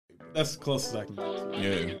That's the closest I can get.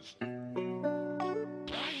 Yeah.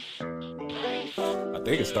 I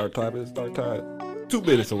think it's start time. It's start time. 2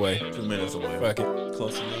 minutes away. 2 minutes away. Fuck it.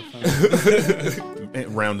 Close enough. Huh?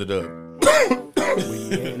 And round it up.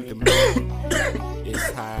 We in the mood. It's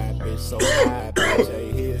high, bitch, so high, bitch.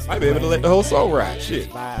 Hey, here's Might be able to let the whole song ride. Shit.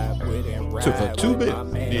 vibe with and ride Took her 2 with my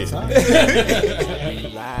minutes. man. Yeah. We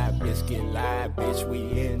live, bitch, get live, bitch, we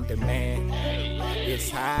in demand. It's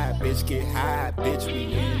high, bitch, get high, bitch,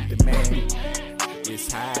 we in demand.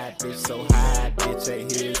 It's high, bitch, so high, bitch, hey,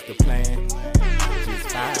 here's the plan.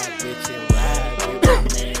 Just vibe, bitch, and ride with my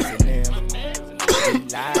mans and them. We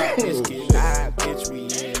live, bitch, get live, bitch, we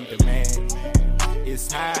in demand. It's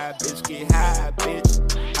high, bitch, get high, bitch.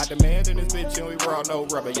 I demand in this bitch, you ain't raw, no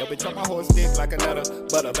rubber. Yo, bitch, on my horse dick like another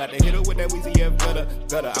butter. About to hit her with that Weezy F gutter.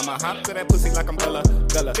 I'ma hop to that pussy like I'm Gullah.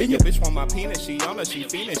 Your bitch want my penis, she on her, she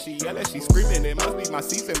fiendin', she yellin', she screamin'. It must be my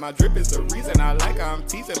season, my drip is the reason I like her, I'm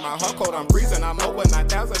teasing. My heart cold, I'm freezing, I'm over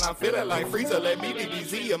 9,000, I'm feeling like Freezer. Let me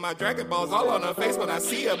DBZ her, my Dragon Balls all on her face when I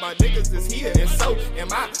see her. My niggas is here, and so am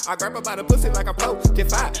I grab her by the pussy like a pro, get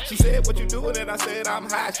five. She said, what you doing? And I said, I'm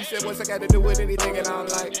high. She said, what's I got to do with anything? And I'm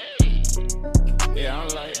like, yeah, I'm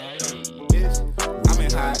like, bitch, I'm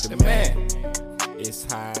in high demand. It's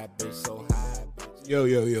high, bitch, so high, bitch. Yo.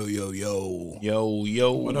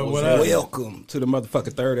 Yo. What up? Welcome to the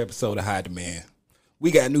motherfucking 3rd episode of High Demand.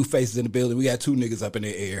 We got new faces in the building. We got 2 niggas up in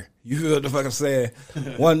the air. You feel what the fuck I'm saying?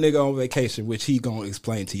 One nigga on vacation, which he gonna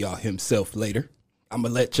explain to y'all himself later. I'm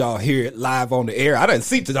gonna let y'all hear it live on the air. I done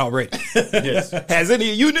seen it already. Yes. Has any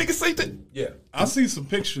of you niggas seen it? Yeah. I see some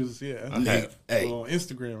pictures, yeah. Hey. On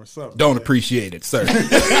Instagram or something. Don't appreciate it, sir. Hey,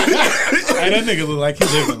 that nigga look like he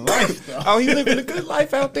living life, though. Oh, he living a good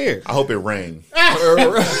life out there. I hope it rained.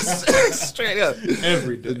 Straight up.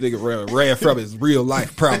 Every This day. nigga ran from his real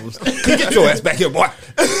life problems. Get your ass back here, boy.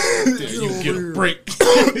 You get a break.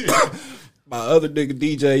 My other nigga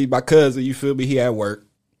DJ, my cousin, you feel me? He at work.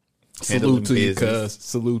 Handling Salute to you, business. cuz.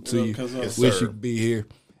 Salute to you. Cuz, Yes, Wish sir. you could be here.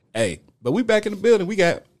 Hey, but we back in the building. We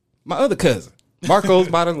got my other cousin, Marco's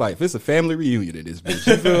Modern Life. It's a family reunion in this bitch.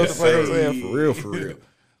 You feel what the fuck I'm saying? For real.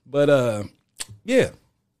 But yeah,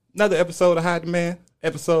 another episode of High Demand.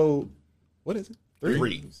 Episode, what is it?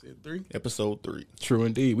 3. Said 3. Episode 3. True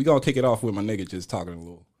indeed. We gonna kick it off with my nigga just talking a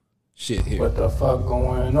little shit here. What the fuck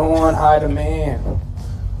going on? Hi, the man.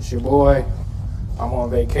 It's your boy. I'm on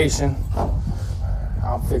vacation.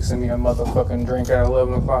 I'm fixing me a motherfucking drink at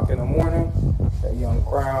 11 o'clock in the morning. That Young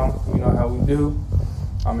Crown. You know how we do.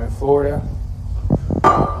 I'm in Florida.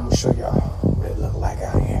 I'm gonna show y'all what it look like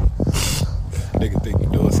out here. Nigga think you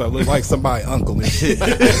doing something. Look like somebody uncle and shit.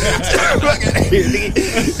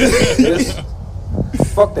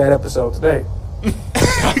 Fuck that episode today.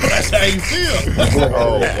 That's how you feel.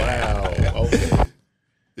 Oh, wow. Okay.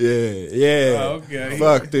 Yeah. Oh, okay.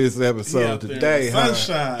 Fuck this He episode out there in today, the huh?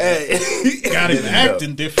 sunshine. Hey. Got it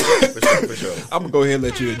acting different. For sure. I'm gonna go ahead and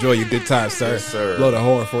let you enjoy your good times, sir. Yes, sir. Blow the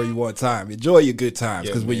horn for you one time. Enjoy your good times,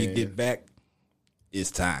 Yeah, because when you man. get back, it's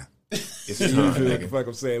time. It's You time, feel what the nigga. fuck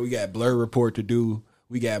I'm saying? We got Blur Report to do.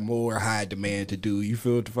 We got more High Demand to do. You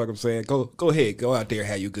feel what the fuck I'm saying? Go ahead. Go out there,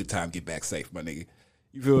 have your good time, get back safe, my nigga.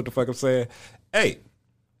 You feel what the fuck I'm saying? Hey,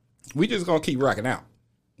 we just gonna keep rocking out.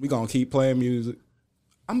 We gonna keep playing music.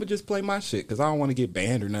 I'm gonna just play my shit, because I don't want to get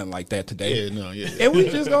banned or nothing like that today. Yeah. And we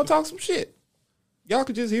just gonna talk some shit. Y'all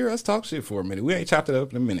could just hear us talk shit for a minute. We ain't chopped it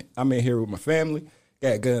up in a minute. I'm in here with my family.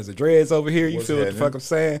 Got Guns and Dreads over here. You What's feel what the happening? fuck I'm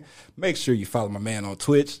saying? Make sure you follow my man on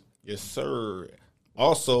Twitch. Yes, sir.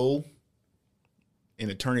 Also, an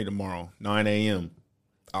attorney tomorrow, 9 a.m.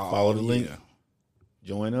 Follow the link. yeah.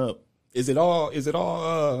 Join up. Is it all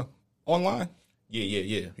online?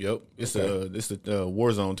 Yeah. Yep. It's a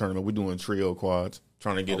Warzone tournament. We're doing trio quads,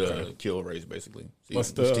 trying to get a kill race basically. See What's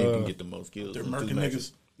which the, team can get the most kills. They're in 2 murking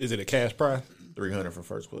matches. niggas. Is it a cash prize? 300 for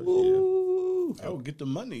first place. Ooh. Oh, get the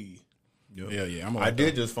money. Yeah. I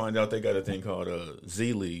did just find out they got a thing called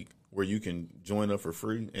Z League where you can join up for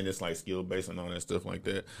free, and it's like skill based and all that stuff like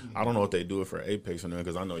that. I don't know if they do it for Apex or not,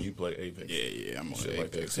 because I know you play Apex. Yeah. I'm on Shit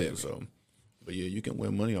like that Apex too. heavy. So, but yeah, you can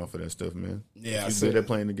win money off of that stuff, man. Yeah, I if said- you're good at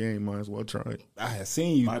playing the game, might as well try it. I had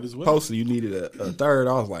seen you Might as well. posted you needed a third.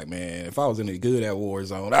 I was like, man, if I was any good at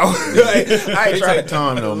Warzone, I ain't They trying take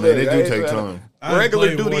time though, man. They do take time. I Regular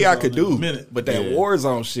ain't played duty I Warzone could in a do, minute. but that Yeah.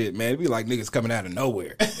 Warzone shit, man, it be like niggas coming out of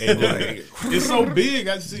nowhere. It's so big.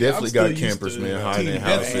 I see. Definitely I'm still got used campers, to man, hiding in team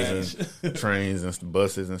houses deathmatch. and trains and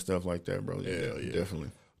buses and stuff like that, bro. Yeah, definitely.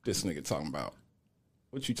 This nigga talking about,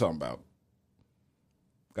 what you talking about?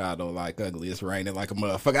 God don't like ugly. It's raining like a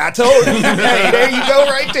motherfucker. I told you. Hey, there you go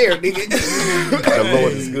right there, nigga. The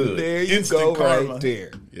Lord is good. There you Instant go karma. right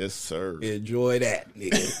there. Yes, sir. Enjoy that,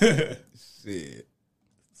 nigga. Shit.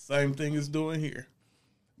 Same thing as doing here.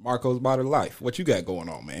 Marco's Modern Life. What you got going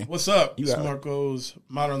on, man? What's up? You It's got- Marco's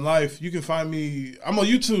Modern Life. You can find me. I'm on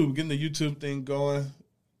YouTube, getting the YouTube thing going,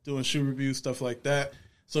 doing shoe reviews, stuff like that.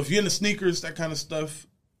 So if you're into sneakers, that kind of stuff,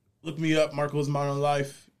 look me up, Marco's Modern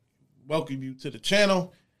Life. Welcome you to the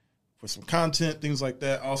channel for some content, things like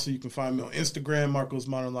that. Also, you can find me on Instagram, Marco's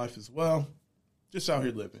Modern Life as well. Just out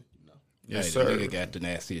here living. Yes, Hey, sir. the nigga got the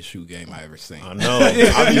nastiest shoe game I ever seen. I know.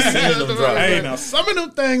 I be seeing them drop. Hey, now some of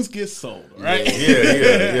them things get sold, right?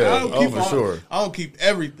 Yeah. I don't Oh, keep for all- sure. I don't keep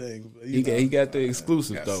everything. But, He got the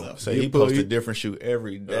exclusive Got though. stuff. So he posts a different shoe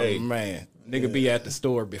every day. Man, nigga be at the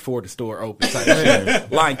store before the store opens. Type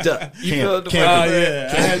shit. Lined up. You feel the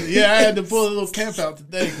I had to pull a little camp out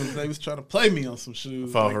today because they was trying to play me on some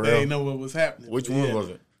shoes. For Like real? they didn't know what was happening. Which But one yeah, was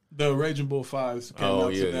it? The Raging Bull 5s came Oh,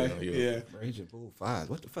 out yeah, today. yeah. Yeah. Raging Bull 5.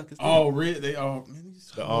 What the fuck is that? All red. They all man,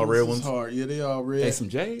 these The all hoes red is ones? hard. Yeah, they all red. Hey, some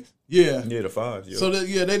J's? Yeah. Yeah, the 5s. Yeah. So they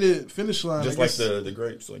did finish line. just I like guess. the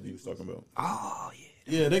grapes, like you was talking about. Oh,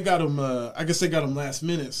 yeah. Yeah, they got them. I guess they got them last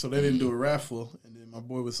minute, so they didn't do a raffle. And then my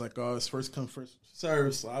boy was like, "Oh, it's first come, first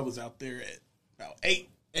serve." So I was out there at about 8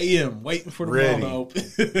 a.m. waiting for the Ready. mall to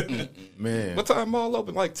open. Man, What time mall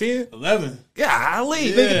open? Like 10? 11. Golly,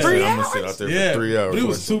 Yeah. nigga, 3 I'm gonna hours? sit out there Yeah, for 3 hours. but it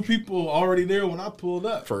was 2 people already there when I pulled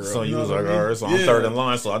up. For real. So you know was what like, I mean? all right, so I'm Yeah. third in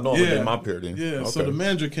line, so I know I'm Yeah. in my pair then. Yeah, so Okay. the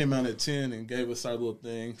manager came out at 10 and gave us our little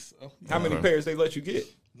thing. So How many pairs they let you get?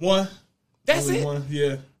 one. That's Only it? One.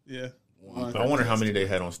 Yeah. One. I wonder how many they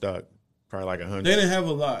had on stock. Probably like 100. They didn't have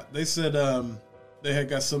a lot. They said they had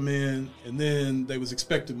got some in, and then they was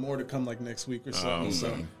expecting more to come like next week or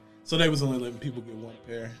something. So they was only letting people get one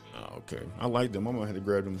pair. Oh, okay. I like them. I'm gonna have to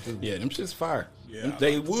grab them too. Yeah, them shit's fire. Yeah.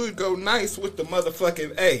 They would go nice with the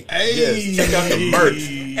motherfucking, hey, Hey, check out the merch.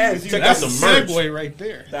 Hey, check out that's the a merch. segue right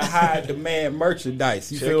there. The high demand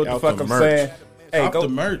merchandise. You Check feel what the out fuck the I'm merch. saying? Hey, Top go. the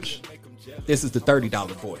merch. This is the $30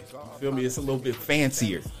 boy. You feel me? It's a little bit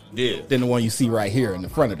fancier Yeah. than the one you see right here in the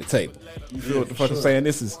front of the table. You feel what the fuck I'm saying?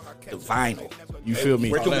 This is the vinyl. You feel me?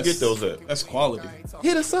 Where can we get those at? That's quality.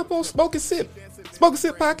 Hit us up on Smoke and Sip. Smoke and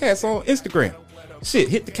Sip Podcast on Instagram. Shit,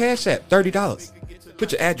 hit the Cash App, $30.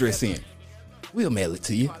 Put your address in. We'll mail it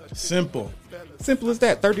to you. Simple. Simple as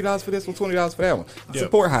that. $30 for this one, $20 for that one.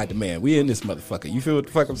 Support high demand. We in this motherfucker. You feel what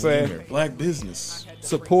the fuck I'm saying? Black business.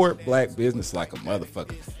 Support black business like a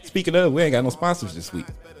motherfucker. Speaking of, we ain't got no sponsors this week.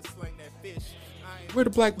 Where the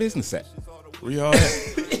black business at? We all at?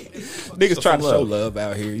 Niggas trying to some show love. love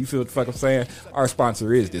out here. You feel what the fuck I'm saying? Our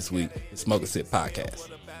sponsor is this week, the Smoke and Sip Podcast.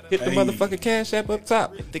 Hit the Hey. motherfucking Cash App up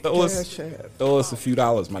top. Throw us a few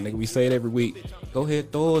dollars, my nigga. We say it every week. Go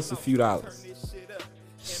ahead, throw us a few dollars.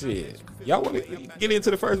 Shit. Y'all want to get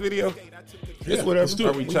into the first video? It's whatever. let's do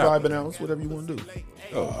it. We We chop. vibing out. It's whatever you want to do.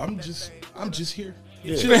 I'm just here.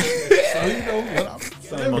 Yeah. Chilling. So you know,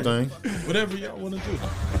 Same old thing. whatever y'all want to do.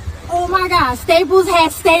 Oh my God, Staples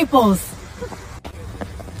had Staples.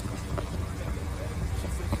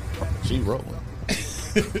 She rolling.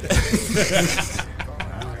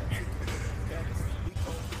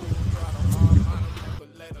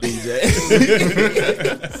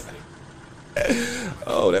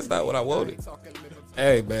 Oh, that's not what I wanted.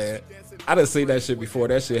 Hey, man. I done seen that shit before.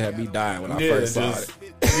 That shit had me dying when I first saw it.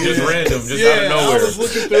 Just random, just out of I nowhere. was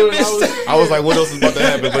looking through it. I was like, what else is about to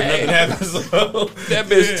happen? But nothing happened. So. That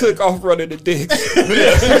bitch took off running the dicks.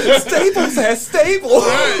 Staples has Staples.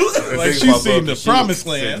 Like she seen the promised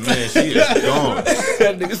land. Man, she is gone.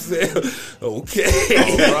 That nigga said, okay.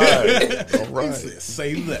 All right. All right.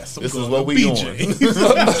 Say less. I'm This is going what to we BJ.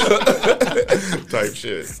 doing. Type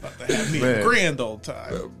shit. Have me a Man. grand old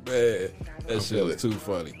time. Man, that shit feel was it. too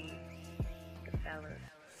funny.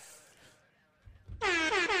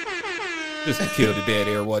 Just to kill the dead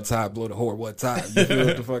air one time, blow the whore one time. You feel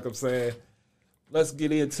what the fuck I'm saying? Let's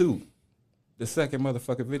get into the second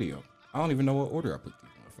motherfucking video. I don't even know what order I put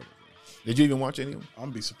these motherfuckers Did you even watch any of them? I'm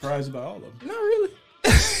gonna be surprised about all of them. in. Not really. I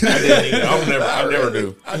didn't either. I never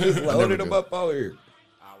do. I just loaded them do. up all here.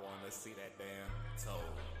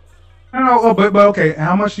 No, but okay.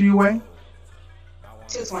 How much do you weigh?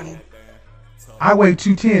 220. I weigh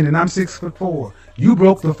 210 and I'm 6'4". You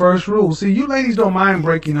broke the first rule. See, you ladies don't mind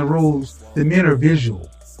breaking the rules. The men are visual.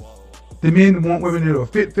 The men want women that are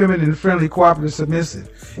fit, feminine, friendly, cooperative, submissive.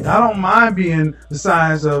 And I don't mind being the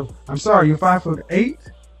size of. I'm sorry, you're 5'8".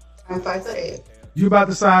 I'm 5'8". You about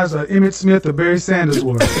the size of Emmett Smith or Barry Sanders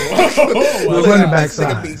were. The running back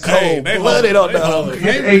size. Cold blooded on the hoe.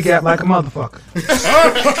 Get the A gap like a motherfucker.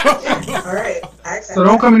 All right. I accept So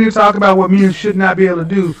don't that. come in here talk about what men should not be able to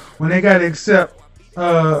do when they got to accept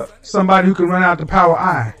somebody who can run out the power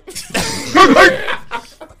I.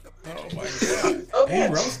 Okay.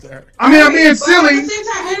 Roast her. I mean, I'm being But at silly. the same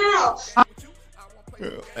time, no.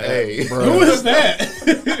 Hey, Who is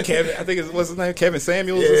that? Kevin, I think it's what's his name, Kevin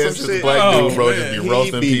Samuels yeah, or it's some just shit. black Oh, dude, bro, man. just be He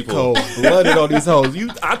roasting be people. cold blooded on these hoes.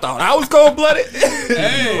 I thought I was cold blooded.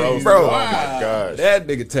 Hey, Bro. Oh wow. my gosh. That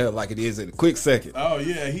nigga tell it like it is in a quick second. Oh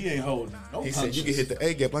yeah, he ain't holding no He punches. said you can hit the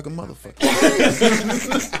A gap like a motherfucker.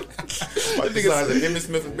 My nigga signed Emmitt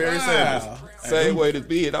Smith and Barry Sanders. Wow. Same way to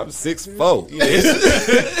be, and I'm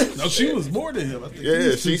 6'4". No, she was more than him. I think he Yeah,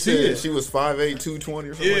 was she 210. said she was 5'8", 220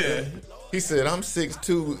 or something like Yeah. that. He said, I'm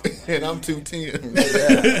 6'2", and I'm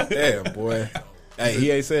 210. Damn, boy. Hey,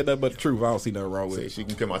 he ain't said nothing but the truth. I don't see nothing wrong with Say it. she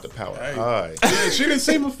can come out the power. Hey. High. Yeah, she didn't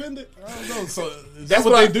seem offended. I don't know. So is that That's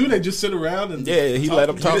what what they do? They just sit around and Yeah, he let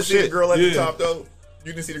him You talk didn't see the shit. girl at the Yeah. top, though?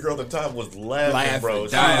 You didn't see the girl at the top was laughing, Laughing, bro.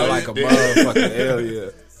 She dying was like a dead. motherfucker. Hell yeah.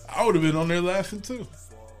 I would have been on there laughing too.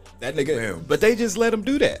 That nigga. Damn. But they just let him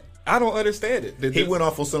do that. I don't understand it. He went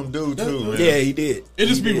off on some dude, too, man. Yeah, he did. It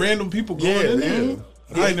just be random people going Yeah, in there. yeah.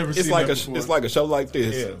 I ain't never It's seen like that a before. it's like a show like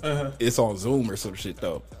this. Yeah. Uh-huh. It's on Zoom or some shit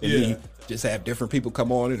though. And Yeah. he just have different people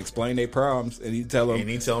come on and explain their problems, and he tell them, And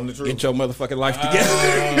he tell him the truth. "Get your motherfucking life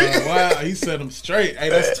together." Wow, he set them straight. Hey,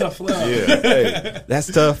 that's tough love. Yeah. Hey,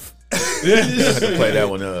 that's tough. I have to play that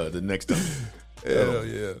one the next time. Hell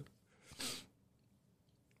yeah.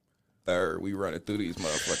 Third, we running through these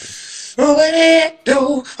motherfuckers. What it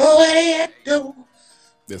do? What it do?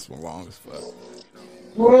 This one long as fuck.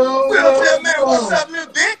 Well, man, what's up,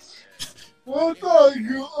 little bitch? What are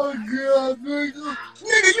you again, nigga?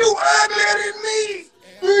 Nigga, you uglier than me.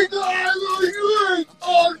 Nigga, I know you ain't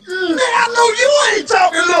talking. Man, I know you ain't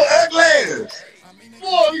talking, little ugly ass.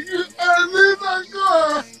 Fuck you, and leave my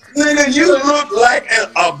car. Nigga, you look like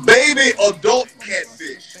a baby adult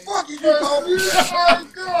catfish. Fuck you, At least I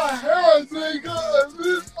got hair, nigga. At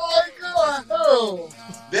least I got hair.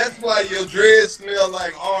 That's why your dreads smell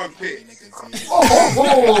like armpits.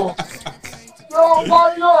 Oh, no,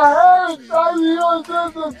 why your hair is tinier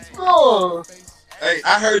than the store? Hey,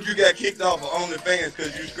 I heard you got kicked off of OnlyFans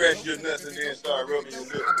because you scratched your nuts and then started rubbing your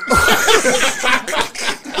nuts.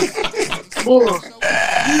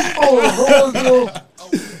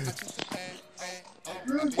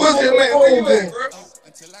 What's your man? Where you at, bro?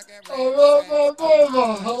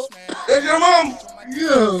 That's your mom?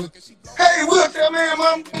 Yeah. Hey, what's your man,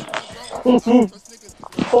 mom?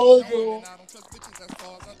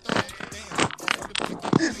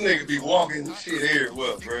 This nigga be walking shit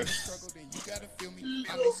everywhere, bro.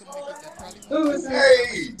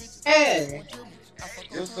 Hey, Hey.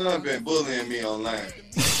 your son been bullying me online.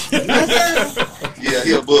 Yeah,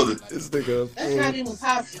 he a bully. This nigga. That's not even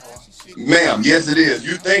possible. Ma'am, yes it is.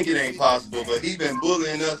 You think it ain't possible, but he been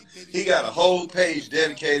bullying us. He got a whole page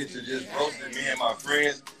dedicated to just roasting me and my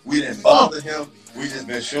friends. We didn't bother him. We just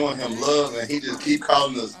been showing him love, and he just keep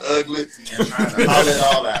calling us ugly and trying to holler at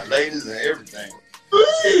all our ladies and everything.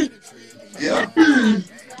 Yeah.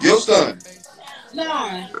 Your son.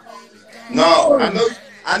 No. No,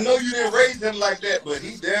 I know you didn't raise him like that, but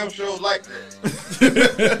he damn sure like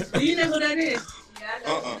that. Do you know who that is?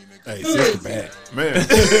 Hey, sister bad. Man.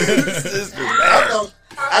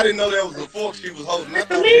 I didn't know that was a fork she was holding. I thought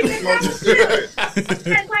Believe she was it, smoking that's cigarettes.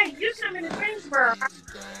 Hey, wait, you coming to Greensboro?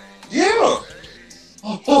 Yeah.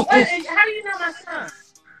 What, how do you know my son?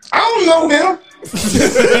 I don't know him.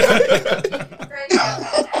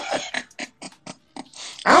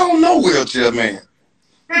 I don't know Wheelchair Man.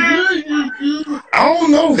 I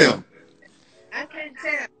don't know him. I can't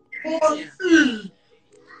tell.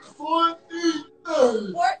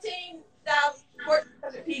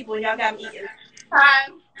 14,000 people, y'all got me eating.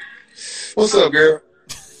 Time. What's up, girl?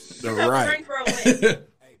 Right.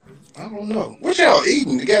 I don't know. What y'all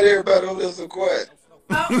eating? You got everybody over there so quiet.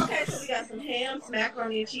 Oh, okay, so we got some ham, some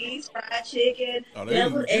macaroni and cheese, fried chicken, Oh, they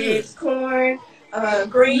deviled eating good. eggs, corn,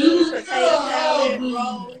 greens, potato salad,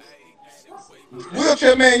 rolls.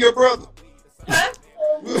 Wheelchair Man, your brother. Huh?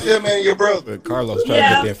 Wheelchair Man, your brother. Carlos trying to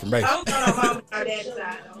get the information. Only on our mama and our dad's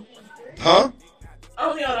side, though. Huh?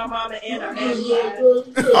 Only on our mama and our dad's side.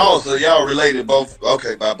 Oh, so y'all related both,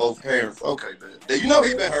 okay, by both parents. Okay, but you know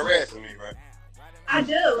he been harassing me, right? I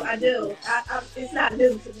do. It's not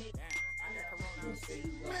new to me.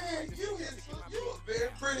 Man, you a very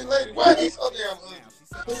pretty lady. Why he so damn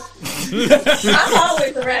ugly? I'm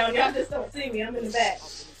always around. Y'all just don't see me. I'm in the back.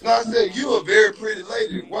 No, I said you a very pretty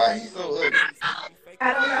lady. Why he so ugly?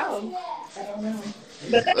 I don't know.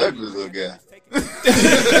 But Ugly little guy. I'm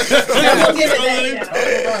gonna give it that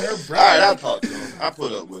now. All right, I'll talk to him. I'll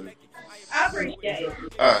put up with it. I appreciate it.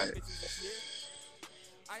 All right.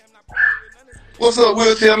 What's up,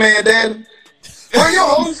 Wheelchair Man, Daddy? Bring your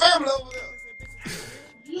whole family over there.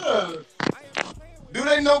 Yeah. Do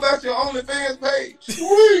they know about your OnlyFans page?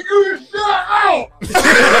 Sweet, you shut up.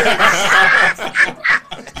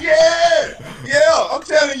 Yeah. I'm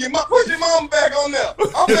telling you, put your mama back on there.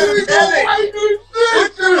 I'm telling you,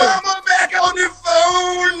 put your mama back on the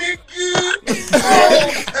phone, nigga.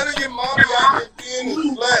 I'm telling your mama out here being a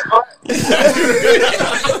slut.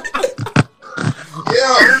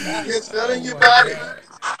 Yeah, you're selling your body.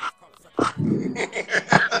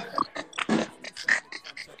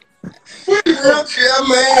 Wheelchair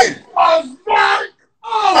man.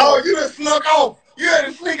 Oh, you done snuck off. You had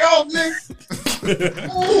to sneak off, nigga.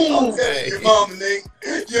 Ooh, okay. Your mama,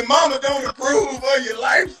 nigga. Your mama don't approve of your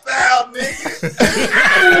lifestyle, nigga.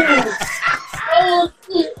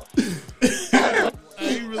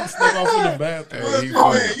 He really snuck off in the bathroom.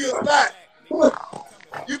 You a lot.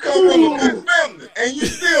 You come from a good family, and you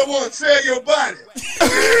still want to sell your body.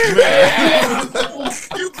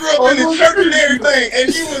 You grew up in the church and everything,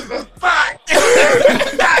 and you was a thought.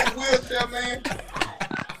 Wheelchair man.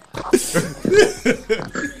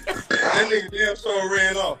 That nigga damn sure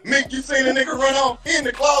ran off. Mick, you seen the nigga run off? He in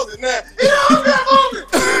the closet now. He hungry.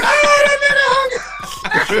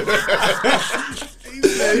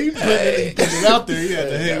 He put it out there. He had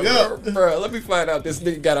to hang up. Bro, let me find out this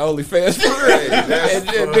nigga got an OnlyFans for real.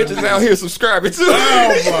 and bitches out here subscribing to.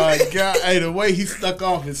 Oh my god! Hey, the way he stuck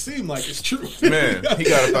off, it seemed like it's true. Man, he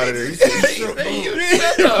got up out of there. He said,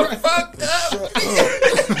 Shut the fuck up.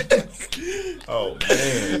 oh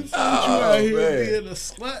man. You out here being a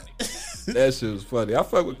slut. That shit was funny. I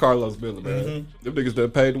fuck with Carlos Miller, man. Them niggas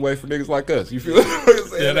done paved the way for niggas like us. You feel what I'm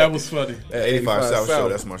saying? Yeah, that was funny. That 85 South Show,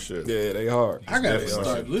 that's my shit. Yeah, they hard. I gotta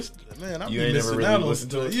start listening. Man, I'm You ain't never really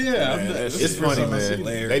listened to it? Yeah, It's funny, man.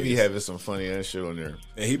 hilarious. They be having some funny ass shit on there.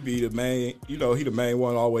 And he be the main, he the main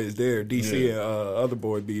one always there. DC and other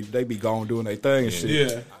boy they be gone doing their thing and shit.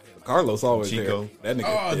 Yeah. Carlos always Chico. there. That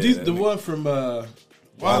nigga. Oh, yeah, the one from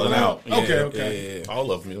Wildin' Out. Okay. Yeah.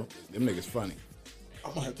 All of them, you know. Them niggas funny.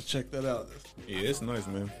 I'm gonna have to check that out. Yeah, it's nice,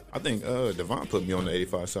 man. I think Devon put me on the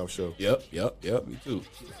 85 South Show. Yep. Me too.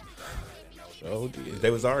 So did.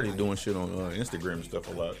 They was already doing shit on Instagram and stuff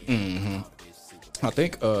a lot. Mm-hmm. I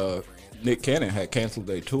think Nick Cannon had canceled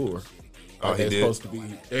their tour. Oh, he they did? supposed to be.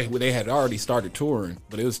 They had already started touring,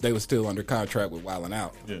 but they was still under contract with Wildin'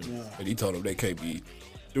 Out. Yeah. And he told them they can't be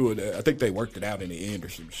doing that. I think they worked it out in the end or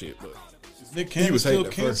some shit. But Is Nick Cannon still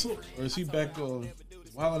canceled, or is he back on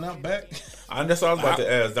Wildin' Out back? That's what I was about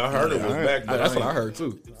to ask. I heard it was back. But that's what I heard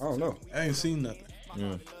too. I don't know. I ain't seen nothing.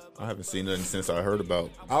 Yeah. I haven't seen nothing since I heard about.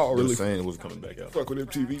 I don't really saying it was coming back out. Fuck with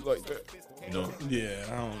MTV like that. You know? Yeah,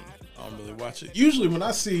 I don't really watch it. Usually when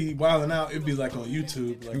I see Wildin' Out, it'd be like on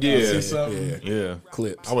YouTube. Like Yeah, I see something. yeah.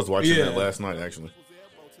 Clips. I was watching that last night actually.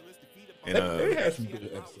 And They had some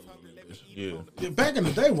good episodes. Yeah, back in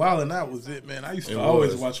the day, Wildin' Out was it, man. I used to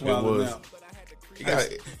always watch Wildin' Out.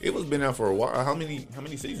 It was been out for a while. How many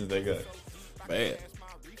seasons they got?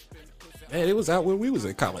 Man, it was out when we was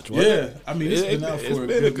in college, wasn't it? I mean, it's been out for a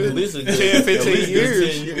good At least 10, 15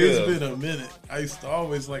 years. It's been a minute. I used to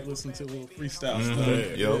always like listen to a little freestyle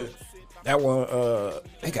stuff. Yo. That one,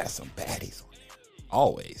 they got some baddies.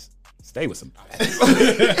 Always. Stay with some baddies.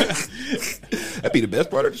 That'd be the best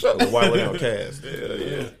part of the show. The Wildin' Out cast.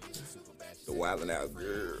 Yeah. The Wildin' Out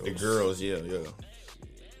girls. The girls, yeah.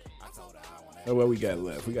 So what we got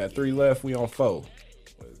left? We got 3 left. We on 4.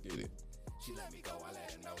 Let's get it.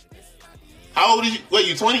 How old are you? What,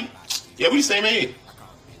 you 20? Yeah, we the same age.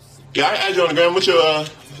 Yeah, I add you on the gram. What's your,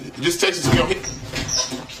 just text it to me.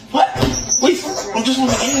 What? Wait, I'm just on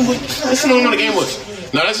the game. Listen on the game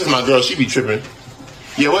with. No, that's just my girl. She be tripping.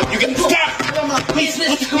 Yeah, what? You got stop! Come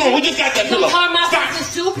on, we just got that pillow.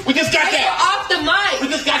 Stop! We just got that. Off the mic. We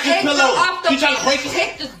just got this pillow. You trying to break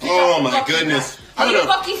it? Oh my goodness. Hold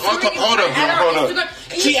up.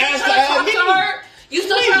 She asked to have me. You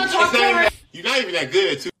still trying to talk to her? You're not even that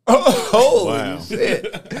good, too. Oh, wow. Shit.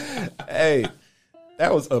 Hey,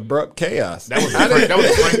 that was abrupt chaos. That was a prank. That was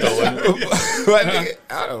a prank, though, wasn't it?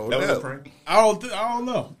 I don't That was know. a prank. I don't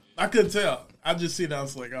know. I couldn't tell. I just see that. I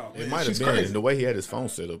was like, oh, man, It might have she's been crazy. the way he had his phone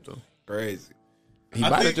set up, though. Crazy. He I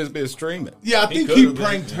might have think- just been streaming. Yeah, I think could he have been.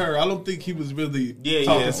 pranked her. I don't think he was really Yeah,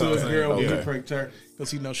 talking that's what to I'm a saying. girl when he Okay. pranked her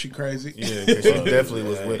because he knows she crazy. Yeah, because she definitely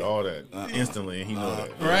was with all that instantly, and he know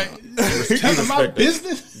that. Right? He Tell him my respect that.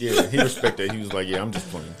 business. Yeah, he respected that. He was like, yeah, I'm just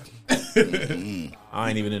playing. I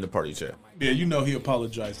ain't even in the party chat. Yeah, you know he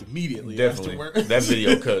apologized immediately Definitely. afterward. That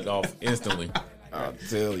video cut off instantly. I'll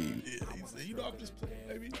tell you. Yeah, he said, you know, I'm just playing,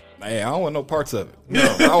 baby. Man, I don't want no parts of it. No,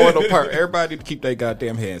 I don't want no part. Everybody to keep their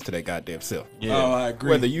goddamn hands to their goddamn self. Yeah. Oh, I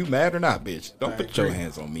agree. Whether you mad or not, bitch. Don't put your agree.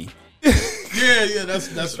 hands on me. Yeah,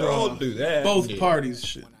 that's Don't wrong. do that. Both Yeah. parties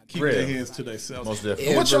should keep Real. their hands to themselves. Most definitely.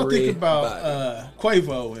 But what y'all think about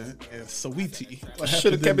Quavo and Saweetie? What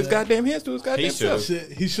Should have happened kept in his that? goddamn hands to his goddamn He self.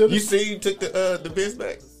 should've. He should You have. see, he took the Benz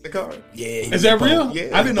back, the car. Yeah, Is that real? Yeah.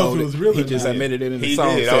 I didn't know if it was real. He or just not. admitted it in the He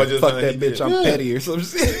song. did. I Said, was just fuck saying that he bitch, did. I'm Yeah. petty or some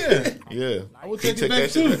shit. Yeah. I would He take it took back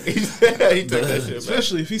that too. shit back. He took that shit back.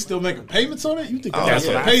 Especially if he's still making payments on it. You think Oh, I got that's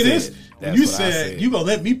to what I pay said. this? When That's you what I said said. you gonna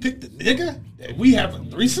let me pick the nigga that we have a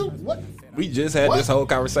threesome? What? We just had this whole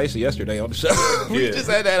conversation yesterday on the show. We Yeah. just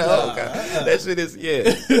had that whole That shit is,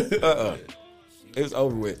 It's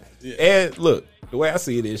over with. And look, the way I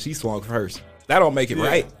see it is she swung first. That don't make it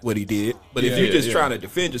right what he did. But if Yeah, you're yeah, just yeah. trying to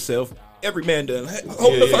defend yourself, every man done.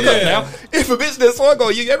 Hold the fuck yeah. up now. If a bitch done swung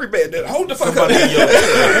on you, every man done. Hold the fuck Somebody in your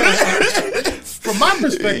up. From my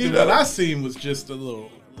perspective, You know. what I seen was just a little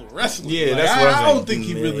wrestling. Yeah, Like, that's what I'm I saying. don't think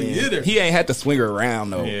he really hit her. He ain't had to swing her around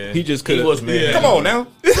though. Yeah. He just He could. was mad. Come on now.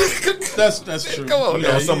 That's true. Come on, You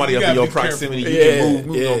know, somebody up in gotta your be careful. proximity, you Yeah, can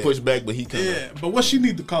move, yeah. gonna push back, but he can't. Yeah, but what she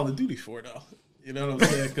need the Call of Duty for though? You know what I'm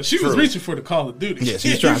saying? Because she was True. reaching for the Call of Duty. Yeah,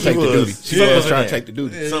 she's trying to take the was. duty. She's Yeah. was trying to take the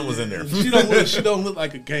duty. Something was in there. She don't look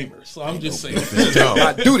like a gamer. So I'm just saying. No.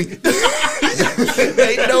 My duty. Ain't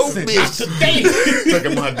no bitch.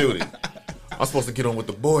 Taking my duty. I'm supposed to get on with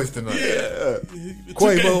the boys tonight.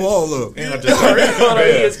 Quavo all up. And I just Hold on, he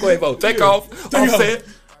is Quavo. Take off. Offset.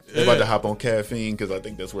 They're about to hop on Caffeine because I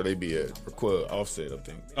think that's where they be at. For Offset, I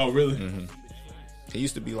think. Oh, really? He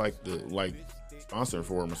used to be like sponsor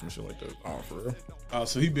for him or some shit like that. Oh, for real? Oh,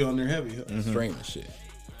 so he be on there heavy. Huh? Streaming shit.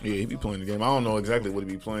 Yeah, he be playing the game. I don't know exactly what he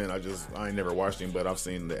be playing. I ain't never watched him, but I've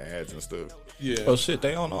seen the ads and stuff. Yeah. Oh shit,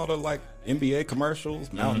 they on all the like NBA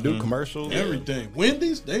commercials, Mountain Dew commercials, Everything.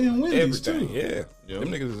 Wendy's? They in Wendy's everything. too. Yeah, Yep. them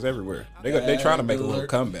niggas is everywhere. They trying to make a little Alert.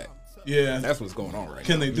 comeback. Yeah. That's what's going on right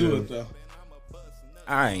Can now. they do it though?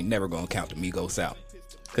 I ain't never gonna count the Migos out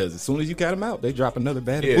because as soon as you count them out, they drop another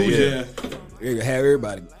bad Yeah, bougie. Yeah. You have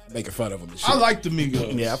everybody making fun of them. And shit. I like the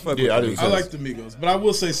Migos. Yeah, I fuck Yeah, I with do. the I Migos. like the Migos. But I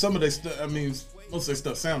will say some of their stuff, I mean, most of their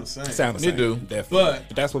stuff sound the same. Sound the They same. do. Definitely.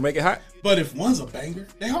 But that's what make it hot. But if one's a banger,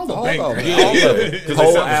 they all a All banger. of them. Yeah, All of yeah. them. Because Whole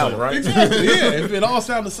they sound the album. same, right? Exactly. Yeah. If it all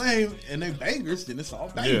sound the same and they bangers, then it's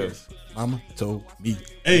all bangers. Mama told me,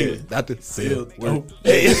 Hey. not to sell Yeah, word. dope.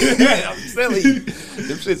 Hey, I'm telling you,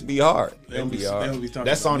 them shits be hard. They Them don't be, be they hard. don't be talking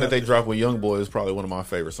That song about that they nothing. dropped with YoungBoy is probably one of my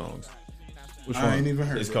favorite songs. Which I ain't even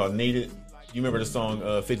heard It's it. called Need It. You remember the song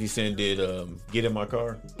 50 Cent did, Get in My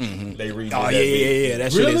Car? Mm-hmm. They redid Oh that yeah, beat. yeah.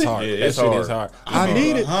 That shit Really? is hard. Yeah, that it's shit hard. is hard. I'm I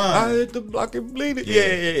need it. behind. I hit the block and bleed it. Yeah, that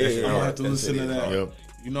shit yeah. I'm gonna hard. have to listen to that. Yep.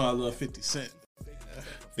 You know I love 50 Cent.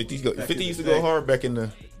 50 Back in used the to go day. hard back in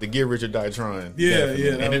the Get Rich or Die Trying. Yeah, Definitely.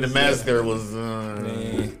 yeah, that And then the was- Massacre was.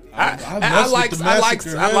 I like the I like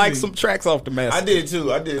Massacre I like heavy. some tracks off the Massacre. I did too,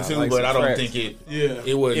 like but some I don't tracks. think it. Yeah.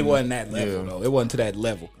 It wasn't. It wasn't that level Yeah. though. It wasn't to that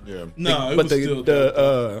level. Yeah. No, it but was the still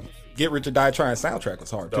the Get Rich or Die Trying soundtrack was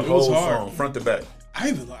hard The too. It was whole hard. song, front to back.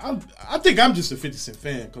 I think I'm just a 50 Cent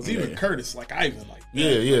fan because even Curtis, like I even like that. Yeah,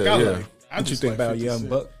 yeah, Like, I yeah. like- I What you just think like about 50 Young Cent.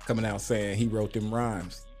 Buck coming out saying he wrote them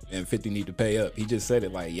rhymes and 50 need to pay up? He just said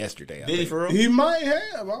it like yesterday. I Did he think. for real? He might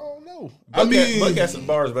have. I don't know. Buck got some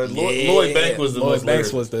bars, but Lloyd Banks was the Lloyd most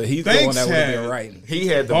Banks lyrical. was the he's the Banks one that would have been had- writing. He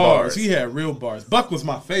had the bars. bars. He had real bars. Buck was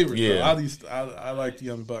my favorite. Yeah. Though. I liked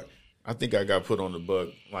Young Buck. I think I got put on the Buck.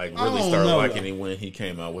 Like I really don't started know, liking though. him when he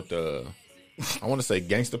came out with the. I want to say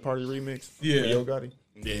Gangsta Party remix. Yeah. with Yo Gotti.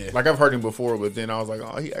 Yeah. Like I've heard him before, but then I was like,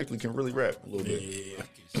 oh, he actually can really rap a little bit.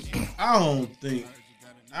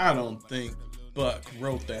 I don't think Buck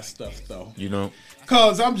wrote that stuff though. You know.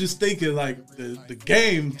 Cause I'm just thinking like the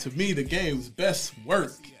game, to me, the game's best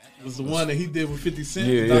work was the one that he did with 50 Cent,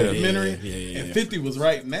 Yeah, the yeah, documentary. yeah. And 50 was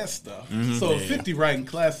writing that stuff. So if 50 writing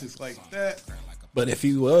classics like that, But if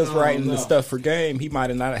he was I don't writing the know. stuff for Game, he might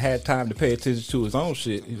have not had time to pay attention to his own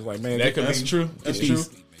shit. He's like, man, That could that's be true. That's these-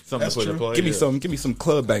 true. Something That's to put in true. play. give me some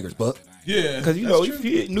club bangers, Buck. Yeah, Because you that's know, true. if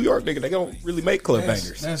you New York nigga, they don't really make club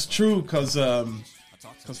bangers. That's true because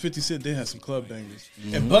 50 Cent did have some club bangers,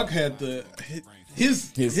 and Buck had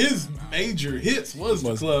his major hits was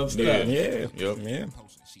the club stuff. Yeah, Yep. yeah.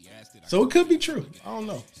 So it could be true. I don't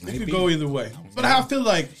know. It could go either way. But I feel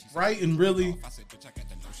like writing really,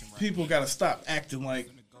 people got to stop acting like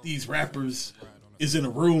these rappers is in a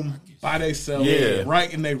room by themselves Yeah.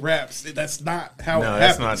 writing their raps. That's not how No, it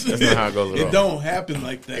that's happens. not how it goes at It all. don't happen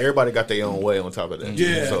like that. Everybody got their own way on top of that.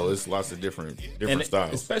 Yeah. So it's lots of different And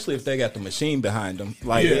styles. especially if they got the machine behind them.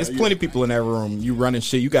 Like, Yeah, there's yeah. plenty of people in that room. You running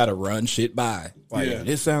shit, you got to run shit by. Like, Yeah.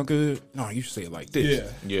 this sound good? No, you should say it like this.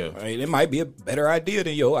 Yeah. Yeah. I mean, it might be a better idea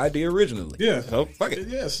than your idea originally. Yeah. So, fuck it.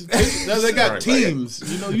 Yes, they got Right. teams.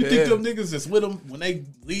 You know, you Yeah. think them niggas that's with them when they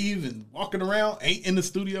leave and walking around ain't in the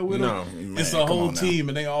studio with No, them. man, It's a come whole on now. team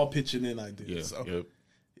and they all pitching in ideas. Yeah. So Yep.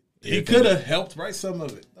 He could have helped write some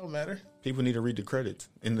of it. Don't matter. People need to read the credits.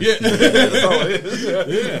 Yeah. That's all it is.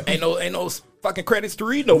 Yeah. Ain't no fucking credits to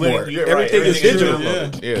read no more. You're Everything right. is digital.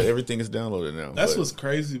 Yeah, everything is downloaded now. That's but, what's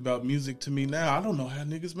crazy about music to me now. I don't know how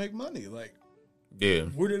niggas make money. Like, yeah.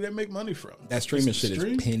 where do they make money from? That streaming Just shit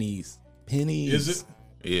stream? is pennies. Pennies. Is it?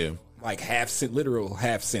 Yeah. Like literal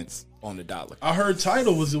half cents on the dollar. I heard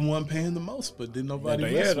Tidal was the one paying the most, but didn't nobody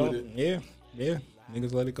mess with it. Yeah.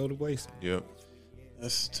 Niggas let it go to waste. Yep.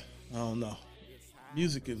 That's, I don't know.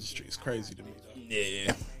 Music industry is crazy to me, though.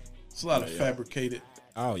 Yeah. It's a lot of fabricated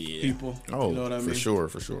people. Oh, you know what I mean?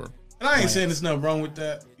 for sure. And I ain't saying there's nothing wrong with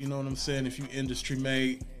that. You know what I'm saying? If you industry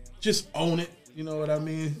made, just own it. You know what I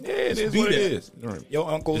mean? Yeah, it Just is be what it that. is. Right. Your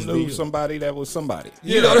uncle Just knew be- somebody that was somebody.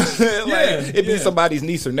 Yeah. You know what I'm saying? Like, Yeah, it'd be yeah. somebody's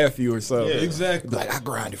niece or nephew or something. Yeah. Exactly. Like,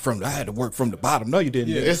 I had to work from the bottom. No, you didn't.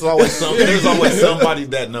 Yeah. nigga. It's always there's always somebody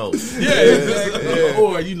that knows. Yeah, exactly.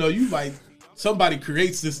 Or, you know, you might, somebody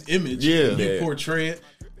creates this image. Yeah. You Yeah. portray it.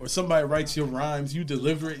 Or somebody writes your rhymes. You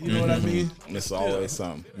deliver it. You know what I mean? It's always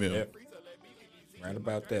something. Yeah. Yep. Right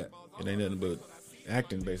about that. It ain't nothing but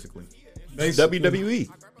acting, basically. Basically. WWE.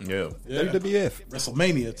 Yeah. Yeah. WWF.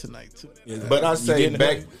 WrestleMania tonight, too. But I say getting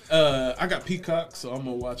back, I got Peacock, so I'm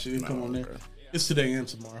going to watch it. It'll come on there. It's today and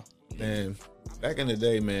tomorrow. man, back in the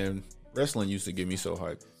day, man, wrestling used to get me so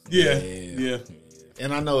hyped. Yeah.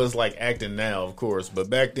 And I know it's like acting now, of course, but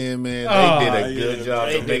back then, man, Oh, they did a good yeah. job.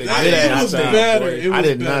 They of did. making I good did. It ass was sound, better. boy. It was I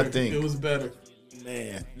did better. not think It was better.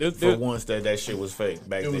 Man. for once that shit was fake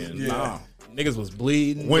back It was- then. yeah. Nah. Niggas was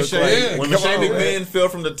bleeding. When Looked Shane, like- when come Shane on, McMahon fell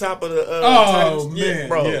from the top of the Oh, Titans, man,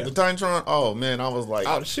 bro, yeah. the Titantron. Oh man, I was like,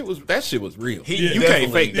 Oh, that shit was real. He you can't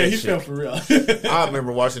definitely- fake Yeah, that he shit. fell for real. I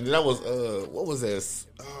remember watching that was what was this?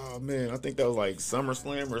 Oh man, I think that was like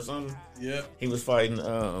SummerSlam or something. Yeah. He was fighting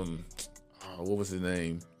what was his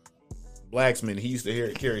name? Blacksman. He used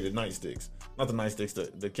to carry the nightsticks. Not the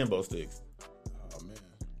nightsticks, the Kimbo sticks. Oh, man.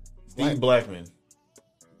 Steve Blackman.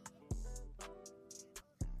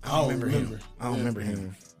 I don't remember. I don't remember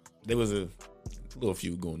him. There was a little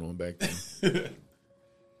feud going on back then.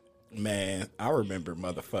 Man, I remember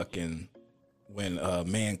motherfucking when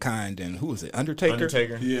Mankind and who was it?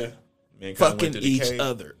 Undertaker? Yeah. Man, Fucking each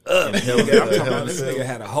other And up. hell, I'm talking hell about in this a nigga cell.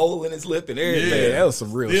 had a hole in his lip and everything. Yeah. That was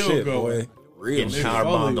some real Still shit, going. boy. Real Getting shit. power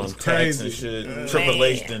bombed on was tags crazy. and shit. Triple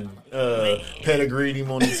H and pedigreed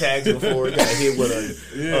him on the tags before he got hit with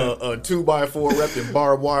a 2x4 wrapped in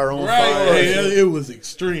barbed wire on Right. fire. It was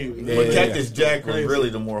extreme. But Yeah. Cactus Jack was Crazy. really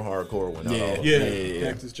the more hardcore one. Yeah.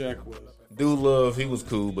 Yeah. Cactus Jack was. Dude Love, he was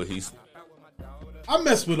cool, but he's I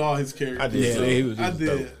messed with all his characters. I did. Yeah, too. he was I just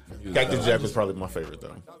did. dope. Cactus Jack was probably my favorite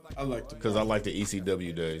though, I liked him. because I like the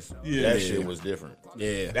ECW days. Yeah. That Yeah. shit was different.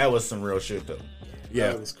 Yeah. That was some real shit though.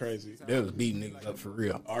 Yeah. That was crazy. They was beating niggas up for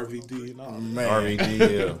real. RVD and all. Man.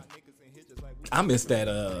 RVD, yeah. I missed that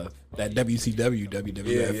WCW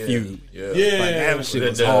WWF Yeah. feud. Yeah. Yeah. Like that shit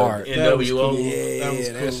was The hard. That was NWO. cool. Yeah, That was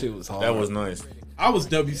that cool. shit was hard. That was nice. I was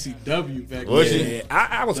WCW back Was then. you? Yeah,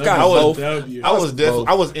 I was That kind of was both. W. I was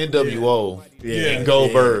I was NWO Yeah. and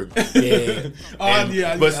Goldberg. Yeah. And-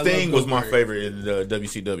 yeah, but I love Sting was my Goldberg. favorite in the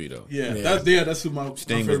WCW though. Yeah, Yeah. that's who my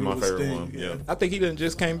Sting was my favorite one. Yeah. I think he done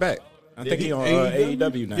just came back. I think he on AEW?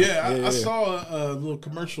 AEW now. Yeah, I saw a little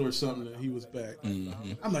commercial or something that he was back.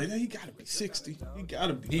 Mm-hmm. I'm like, he got to be 60. He got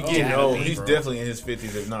to be. He old. getting old. He's definitely in his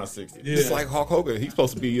 50s, if not 60. Yeah. It's like Hulk Hogan. He's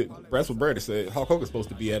supposed to be. That's what Brady said. Hulk Hogan's supposed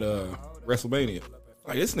to be at WrestleMania.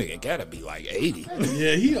 Like this nigga gotta be like 80.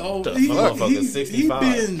 Yeah, he old. The He motherfucker's 65.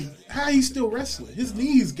 been how he still wrestling. His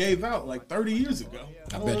knees gave out like 30 years ago.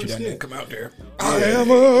 I bet you that nigga come out there. I am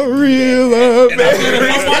a real and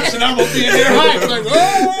I'm watching. I'm gonna be in there hype like,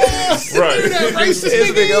 oh, Right. that racist This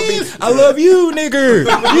nigga. nigga be, I love you, nigger.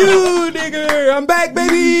 You, nigger. I'm back,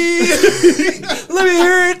 baby. Let me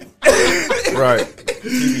hear it. Right.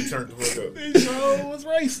 TV turned the fuck up. He sure was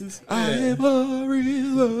racist. I am a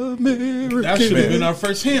real American. That should have been our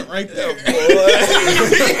first hint right there.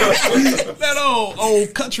 That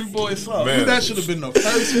old country boy song. Man. That should have been the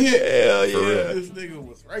first hint. Hell yeah. This nigga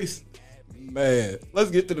was racist. Man,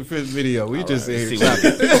 let's get to the fifth video. We just right, in here let's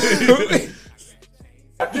chopping.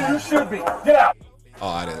 You should be. Get out. Oh,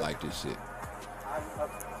 I didn't like this shit.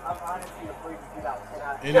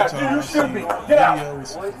 Anytime you I should see be. a Get out. video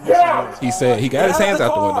with Get out. He said he got his hands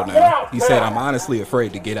out the window now. He said, I'm honestly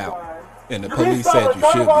afraid to get out. And the police said you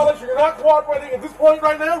should be. You're not cooperating at this point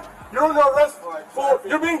right now. You're under arrest for.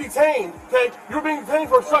 You're being detained. Okay. You're being detained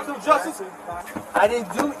for obstruction of justice. I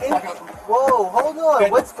didn't do anything. Whoa, hold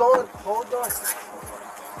on. What's going? Hold on.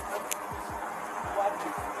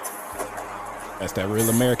 That's that real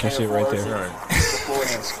American shit right there.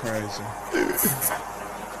 That's crazy.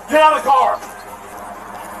 Get out of the car.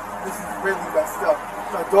 This is really messed up.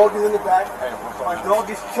 My dog is in the back. My dog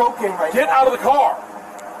is choking right Get now. out of the car.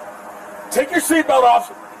 Take your seatbelt off.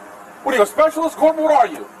 What are you, a specialist, Corporal? What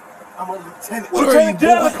are you? I'm a lieutenant. Lieutenant,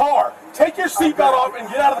 get out of the car. Take your seatbelt off and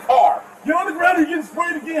get out of the car. Get on the ground or you're getting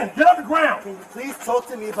sprayed again. Get on the ground. Can you please talk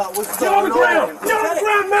to me about what's Get going on the ground. on? Get on the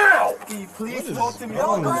ground now. Can you please talk to me Get about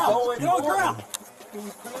on the what's ground. going Get on the on? ground. Can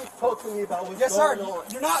you please talk to me about what's Yes, sir. going on?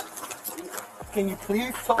 You're not. Can you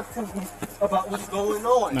please talk to me about what's going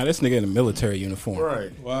on? Now this nigga in a military uniform.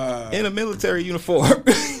 Right. Wow. In a military uniform.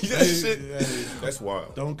 That shit. That's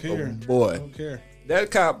wild. Don't care. Boy. Don't care.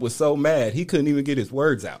 That cop was so mad he couldn't even get his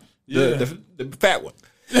words out. Yeah. The fat one.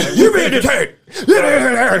 You being detained.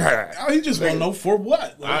 Oh, he just want to know for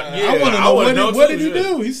what. Like, I want to know what did he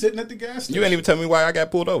do? He's sitting at the gas station. You ain't even tell me why I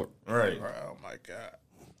got pulled over. Right. Oh my god.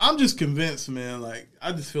 I'm just convinced, man. Like,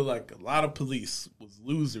 I just feel like a lot of police was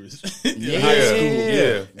losers in high school.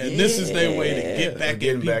 Yeah. And this is their way to get back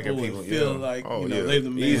Getting at people, back at people, and feel yeah. like, Oh, you know, yeah. they the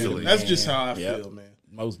man. Easily. That's just how I Yep. feel, man.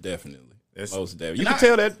 Most definitely. It's- Most definitely. You and can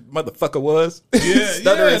tell that motherfucker was. Stuttering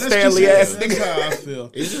that's Stanley just- ass That's nigga. how I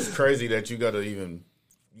feel. It's just crazy that you got to even,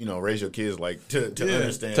 you know, raise your kids like to Yeah.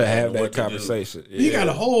 understand To have what that to do. conversation. He got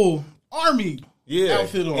a whole army Yeah,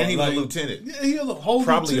 outfit on. and he was like, a lieutenant. Yeah, he a whole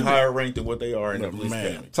Probably lieutenant. higher ranked than what they are in the police Man,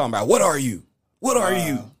 academy. talking about what are you? What are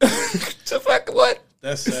you? The fuck what?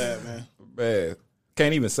 That's sad, man. Man,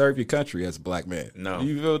 can't even serve your country as a black man. No.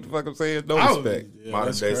 You know what the fuck I'm saying? No I- respect. yeah, Modern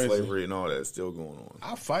that's day crazy. slavery and all that still going on.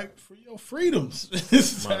 I fight for your freedoms.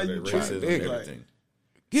 This is how Modern day you treat racism it. and Like, everything.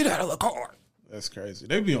 Get out of the car. that's crazy.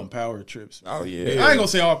 They be on power trips. Man. Oh yeah. I ain't gonna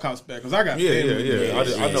say all cops bad because I got Yeah, family. yeah, yeah.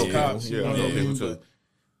 members I know that's people. cops. Yeah, You know I what know I mean? people too. But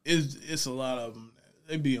it's a lot of them.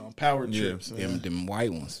 They be on power Yeah. trips. Them, Man. them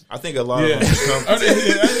white ones. I think a lot Yeah. of them Are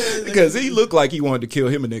they- Because he looked like he wanted to kill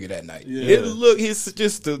him a nigga that night. Yeah. It looked his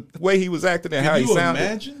just the way he was acting and how Can he you sounded.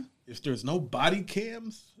 imagine if there's no body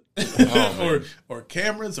cams man. or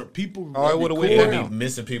cameras or people? Oh, it would've went recording? down. be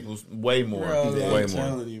missing people way more. Bro, way I'm more.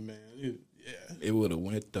 telling you, man. It would have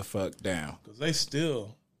went the fuck down. Because they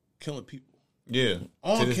still killing people Yeah.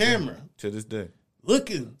 on To this camera, day. To this day.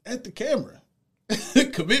 looking at the camera,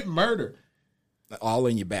 committing murder. All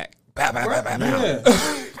in your back. Bow, bow, bow, bow, bow.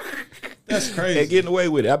 Yeah. That's crazy. And getting away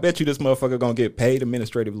with it. I bet you this motherfucker gonna get paid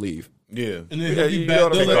administrative leave. Yeah. And then Yeah, he'll be you back.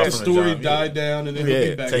 gotta They'll take let off the from the story job, die yeah. down, and then he'll Yeah,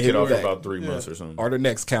 be back. Take to it off for work. about 3 Yeah. months or something. Or the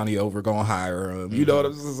next county over gonna hire him. You know,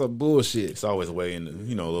 this is some bullshit. It's always a way in the, a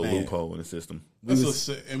little Man. loophole in the system. That's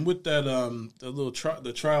and with that, the little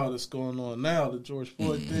the trial that's going on now, the George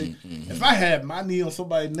Floyd thing. If I had my knee on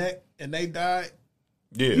somebody's neck and they died,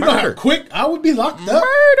 Yeah. you know how quick I would be locked up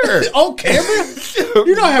Murder. on camera.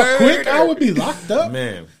 You know how quick I would be locked up.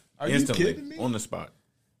 Man. Are you instantly. kidding me? On the spot.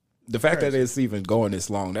 The fact that it's even going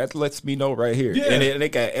this long, that lets me know right here. Yeah. And they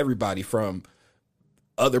got everybody from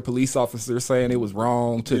other police officers saying it was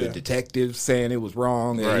wrong to the Yeah. detectives saying it was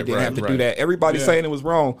wrong and he Right, didn't have to right, do right. that. Everybody Yeah. saying it was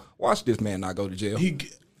wrong. Watch this man not go to jail. He,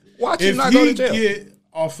 Watch him if not go to he jail. get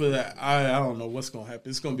off of that, I don't know what's gonna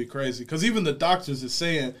happen. It's gonna be crazy because even the doctors is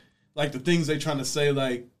saying like the things they trying to say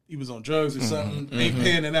like he was on drugs or something ain't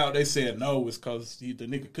panning out. They said no, it's because the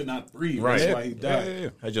nigga could not breathe. Right. That's why he died. Yeah.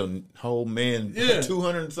 Had your whole man, Yeah.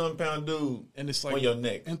 200 and some pound dude And it's like on your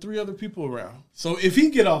neck. and 3 other people around. So if he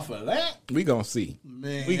get off of that, We gonna see.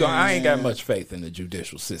 man, I ain't got much faith in the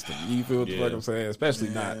judicial system. You feel what the Yeah. fuck I'm saying? Especially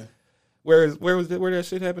not. Man. Where that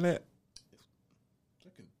shit happened at?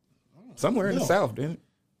 Somewhere in the No. South, didn't it?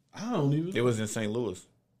 I don't even. It was in St. Louis.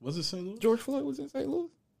 Was it St. Louis? George Floyd was in St. Louis.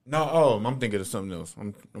 No, I'm thinking of something else.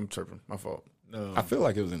 I'm tripping. My fault. No, I feel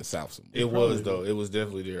like it was in the South somewhere. it was though. It was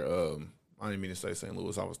definitely there. I didn't mean to say St.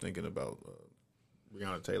 Louis. I was thinking about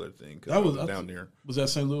Breonna Taylor thing. 'Cause That was down there. Was that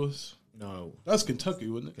St. Louis? No, That's Kentucky,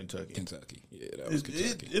 wasn't it? Kentucky. Kentucky. Yeah, that was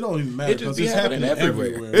Kentucky. It don't even matter It just because be it's happening happening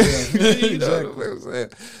everywhere. everywhere. Yeah. You know Exactly. what I'm saying?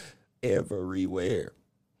 Everywhere.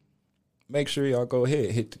 Make sure y'all go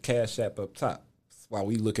ahead, hit the Cash App up top while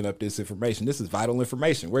we looking up this information. This is vital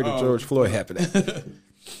information. Where did George Floyd happen at?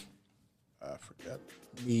 I forgot.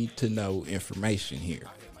 Need to know information here.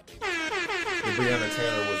 The Breonna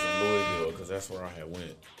Taylor was in Louisville because that's where I had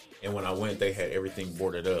went. And when I went, they had everything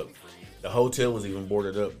boarded up. The hotel was even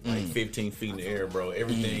boarded up, like 15 feet in the air, bro.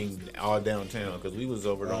 Everything all downtown because we was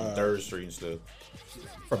over on 3rd Street and stuff.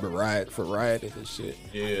 For rioting and shit.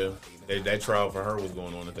 Yeah, that trial for her was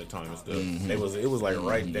going on at that time and stuff. It was like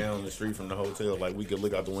right down the street from the hotel. Like we could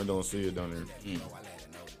look out the window and see it down there.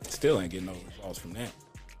 Still ain't getting no results from that.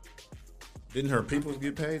 Didn't her people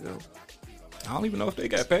get paid though? I don't even know if they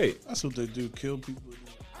got paid. That's what they do. Kill people.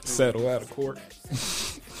 Settle out of court.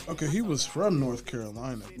 Okay, he was from North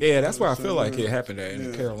Carolina. Yeah, that's where I feel like it happened at in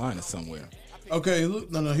Yeah. Carolina somewhere. Okay, look,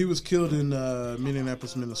 no, he was killed in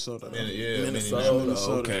Minneapolis, Minnesota. Minnesota.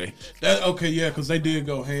 Okay. Okay, yeah, because they did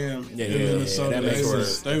go ham in Minnesota. That makes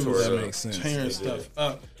sense. They That was makes sense. tearing stuff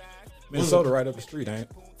up. Minnesota right up the street, ain't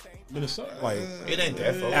it? Minnesota. Like, it ain't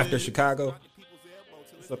that far. After Chicago.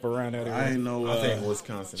 It's up around that area. I ain't know. I think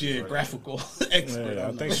Wisconsin. Geographical expert.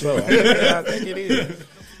 I think so. I think it is.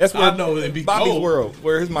 That's where I know it'd be Bobby's cold. World,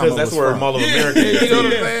 where his mama was that's where from. Mall of America is. You know what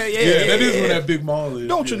I'm saying? Yeah, that is where that big mall is.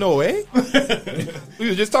 Don't you know, eh? We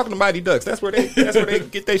was just talking to Mighty Ducks. That's where they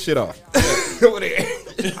get their shit off. I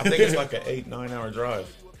think it's like an 8-9 hour drive.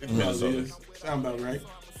 Sound about right.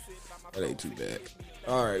 That ain't too bad.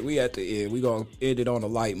 All right, we at the end. We gonna end it on a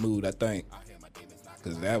light mood, I think,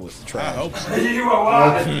 because that was trash. I hope so.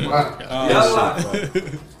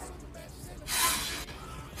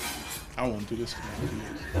 I won't do this.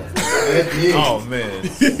 Oh man,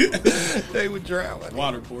 they would drown.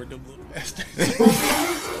 Waterboard them little bastards.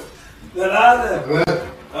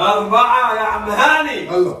 ثلاثة أربعة يا عم هاني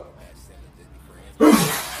الله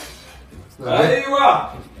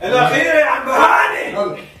أيوة الأخيرة يا عم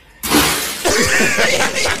هاني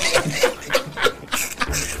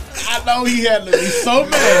I know he had to be so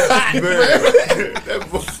mad.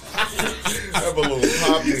 that balloon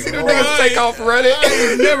popping. See the niggas take off running. I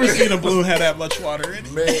ain't never seen a balloon have that much water in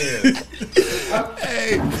it. Man,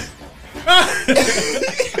 Hey,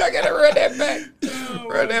 I gotta run that back.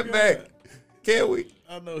 Run that back. Can we?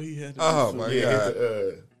 I know he had to Oh be my yeah, god.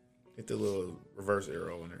 hit the little reverse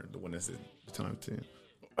arrow in there, the one that's at the time 10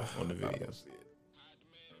 on the video.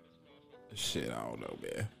 Shit, I don't know,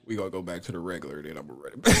 man. We gonna go back to the regular, then I'm gonna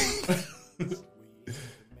run it back.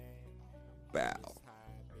 Bow.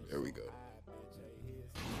 There we go.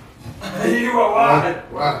 أيوة واحد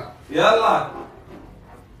يلا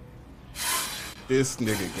This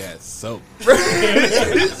nigga got soaked.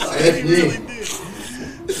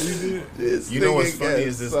 This You know what's nigga funny got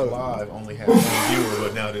is this soaked. live only has one viewer,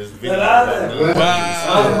 but now there's video. ثلاثة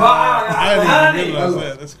أربعة يا I عم didn't even هاني realize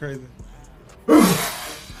that. That's crazy.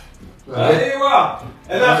 أيوة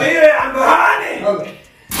الأخيرة يا عم هاني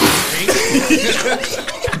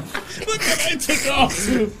Look at they took off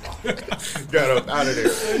too. Got up out of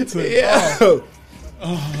there. Yeah.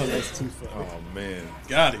 Oh, that's too funny. Oh man,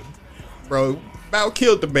 Got him. Bro, Bow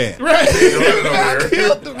killed the man. Right. Bow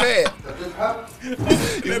killed the man.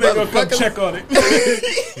 Then they gonna come check on it.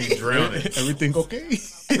 he drowned it. Everything okay?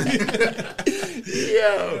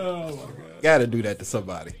 Yeah. Oh my god. Gotta do that to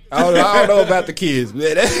somebody. I don't know about the kids,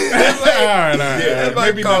 man. All right. That might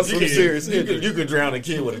Maybe cause not some the serious You injury. could drown a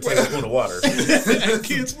kid with a tablespoon of water.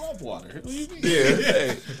 Kids love water. What do you mean? Yeah.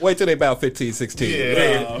 Hey, wait till they about 15, 16. Yeah.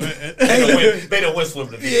 They don't win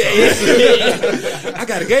swimming. I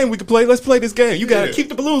got a game we can play. Let's play this game. You gotta keep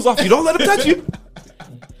the balloons off you. Don't let them touch you.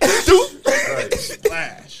 Right.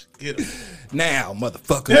 Splash. Get him. Now,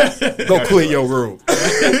 motherfucker, go clean your room.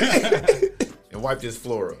 And wipe this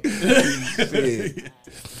floor up. Yeah.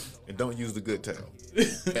 And don't use the good towel.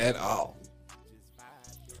 At all.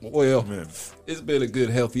 Well, Man. it's been a good,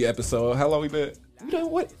 healthy episode. How long we been? We done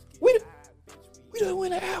what? We done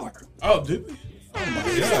went an hour. Oh, did we?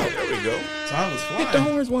 Yeah, there we go. Time was Hit the flying.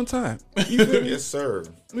 horns one time. You feel me? Yes, sir.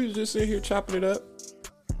 We was just sitting here chopping it up.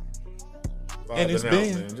 Vibing And it's out,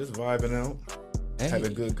 been- man. Just vibing out. Hey, Have a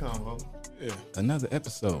good convo. Yeah. another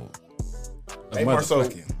episode of Hey, Marcel.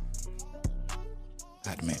 motherfucking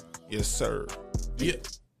Hot Man. Yes, sir. Yeah.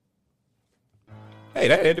 Hey,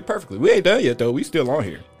 that ended perfectly. We ain't done yet though. We still on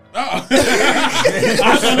here. Oh. I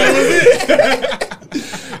thought that was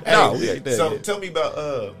it. No, we ain't done So yet. tell me about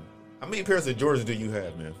how many pairs of Jordans do you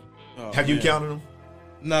have, man? Oh, Have you man. counted them?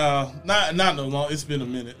 No, not no long. It's been a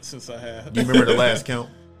minute since I have. Do you remember the last count?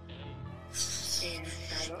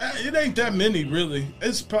 It ain't that many, really.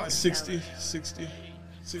 It's probably 60,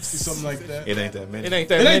 something like that. It ain't that many. It ain't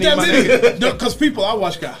that It ain't many, that my many. nigga. No, because people I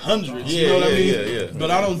watch got hundreds. Yeah, you know what I yeah, mean? yeah. But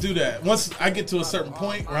I don't do that. Once I get to a certain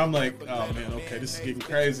point where I'm like, oh man, okay, this is getting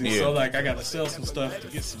crazy. Yeah. So like, I gotta sell some stuff to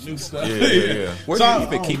get some new stuff. Yeah. Where So do I you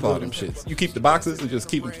even don't keep do all it. them shits? You keep the boxes and just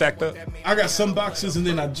keep them stacked up? I got some boxes, and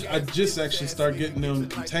then I just actually start getting them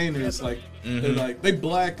containers. Like they're like they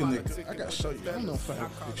black and they. I gotta show you. I don't know if I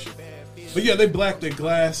have a picture. But yeah, they black, they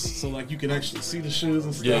glass, so like you can actually see the shoes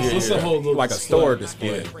and stuff. Yeah, so it's a whole little Like a store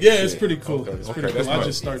display. Yeah, it's pretty cool. Okay, It's okay, pretty that's cool. I dope.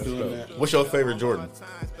 just start doing that. What's your favorite Jordan?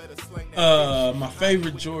 My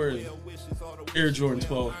favorite Jordan, Air Jordan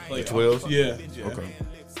 12. Like, 12s? Yeah. Okay.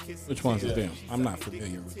 Which ones is them? I'm not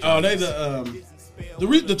familiar with them. Oh, they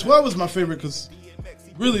the 12 is my favorite because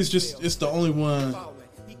really it's the only one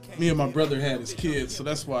me and my brother had as kids, so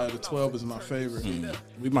that's why the 12 is my favorite.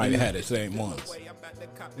 We might have had the same ones.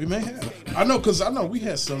 We may have. I know because we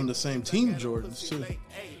had some of the same team Jordans too.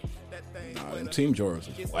 Nah, them Team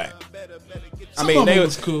Jordans was whack. Some of them they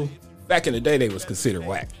was cool. Back in the day, they was considered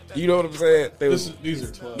whack. You know what I'm saying? They was, These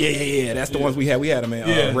are 12. Yeah. That's the ones we had. We had them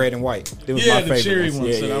in red and white. They was my the favorite cherry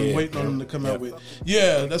ones Yeah, that I'm waiting on them to come out with.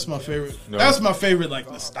 Yeah, that's my favorite. That's my favorite,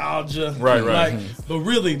 like, nostalgia. Right. Like, but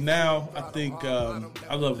really now, I think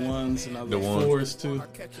I love ones and I love fours too.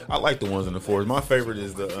 I like the ones in the fours. My favorite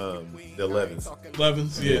is the 11s.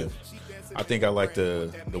 11s, yeah. I think I like the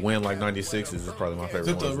Win Like 96s is probably my favorite. Is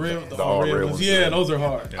it the ones. real, the all red ones? Yeah, those are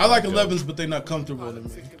hard. Yeah, I like yeah. 11s, but they're not comfortable to me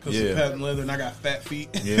because of patent leather and I got fat feet.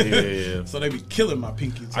 Yeah. So they be killing my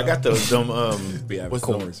pinkies. I got those what's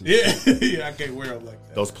corners? Yeah, I can't wear them like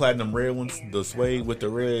that. Those platinum red ones, the suede with the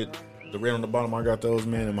red on the bottom. I got those,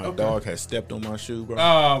 man, and my dog had stepped on my shoe, bro.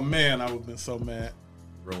 Oh man, I would have been so mad.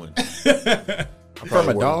 Ruined. From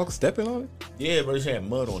a dog stepping on it? Yeah, but it had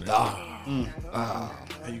mud on it.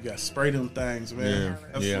 You got to spray them things, man. Yeah,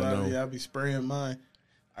 That's I why know. I be spraying mine.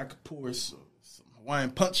 I could pour some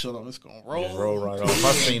Hawaiian punch on them. It's gonna roll. Just roll right off.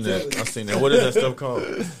 I seen that. What is that stuff called?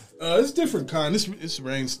 It's different kind. It's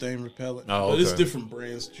rain stain repellent. Oh, But it's okay. different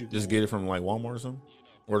brands. That you Just get it from like Walmart or something,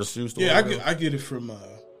 or the shoe store. Yeah, I get it from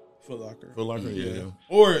Foot Locker. Foot Locker, yeah.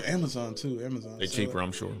 Or Amazon too. Amazon. They cheaper,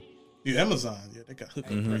 I'm sure. Yeah, Amazon. Yeah, they got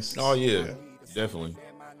hookup prices. Oh yeah, definitely.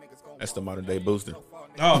 That's the modern day booster.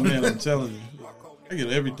 Oh man, I'm telling you, I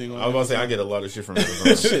get everything. I was about to say I get a lot of shit from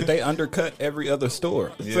Amazon. Shit, they undercut every other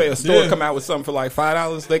store. Yeah. Say a store Yeah. come out with something for like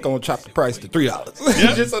 $5, they gonna chop the price to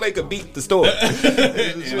 $3 just so they could beat the store.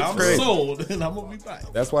 And I'm crazy. sold, and I'm gonna be buying.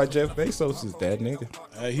 That's why Jeff Bezos is that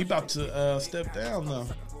nigga. He about to step down though.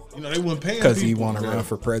 You know they wouldn't pay him Because he people. want to run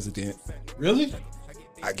for president. Really?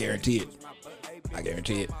 I guarantee it.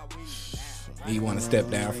 He want to step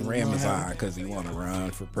down from Amazon because he want to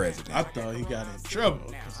run for president. I thought he got in trouble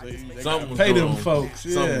because they Something pay them going on. folks.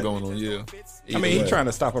 Yeah. Something going on, yeah. I mean, he's trying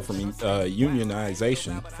to stop him from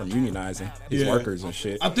unionizing his workers and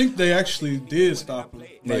shit. I think they actually did stop him.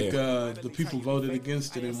 Like Yeah. the people voted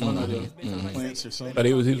against it in one of the plants or something. But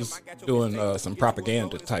he was doing some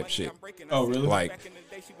propaganda type shit. Oh, really? Like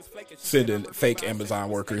sending fake Amazon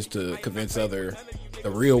workers to convince the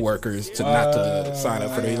real workers to not to sign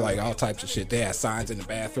up for like all types of shit. They had signs in the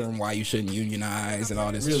bathroom why you shouldn't unionize and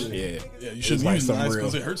all this Really? shit. Yeah, you It's shouldn't like unionize some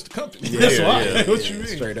because real- it hurts the company. Yeah, That's why. yeah, What yeah, you mean?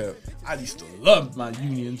 straight up. I used to love my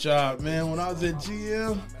union job, man. When I was at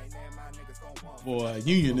GM, boy,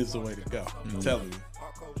 union is the way to go. I'm telling you.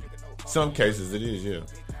 Some cases it is, yeah.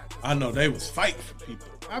 I know they was fighting for people.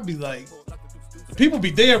 I'd be like, people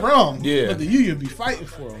be dead wrong. Yeah. But the union be fighting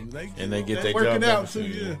for them. And they get their work job it out back. too,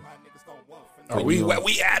 yeah. We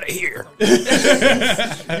out of here. You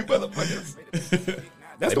motherfuckers.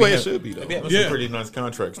 That's They the way be it have- should be, though. They have Yeah. some pretty nice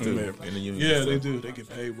contracts too in the union. Yeah, and they stuff. do. They get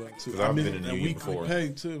paid well too. 'Cause I've been in the and union weekly before. pay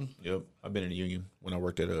too. Yep, I've been in the union when I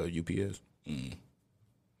worked at UPS. I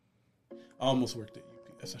almost worked at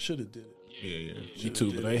UPS. I should have did it. Yeah. Me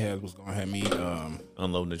too, but they was gonna have me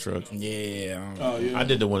unloading the truck. Yeah. Oh yeah. I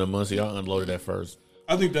did the one in Muncie. I unloaded that first.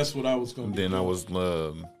 I think that's what I was going to do. Then I was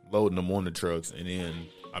loading them on the trucks, and then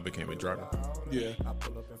I became a driver. Yeah.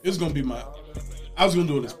 It was going to be I was going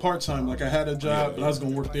to do it as part-time. Like I had a job, but I was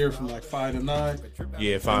going to work there from like 5 to 9.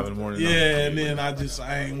 Yeah, 5 in the morning. Yeah, and then I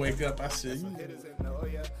ain't wake up. I said,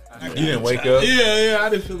 You didn't wake up? Yeah, I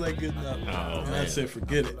didn't feel like getting up. Oh, and I man. said,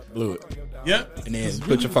 forget it. Blew it. Yep. And then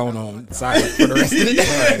put your phone on silent for the rest of the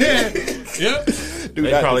day. Yep. Dude,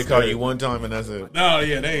 They that probably is call good. you one time, and that's it. No,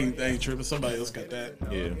 yeah, they ain't tripping. Somebody else got that.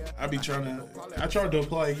 Yeah. I tried to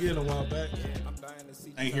apply again a while back.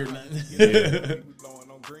 I ain't hear nothing.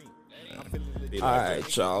 All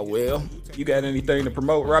right, y'all. Well, you got anything to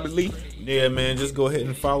promote, Robert Lee? Yeah, man, just go ahead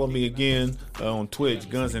and follow me again on Twitch,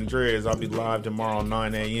 Guns and Dreads. I'll be live tomorrow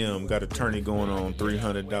 9 a.m. Got a tourney going on,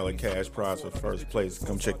 $300 cash prize for first place.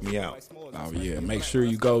 Come check me out. Oh, yeah. Make sure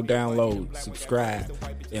you go download, subscribe,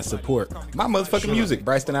 and support my motherfucking music,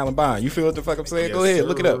 Bryson Allen Bond. You feel what the fuck I'm saying? Yes, go ahead, sir.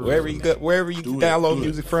 look it up. Wherever you download do it.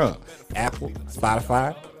 music from. Apple,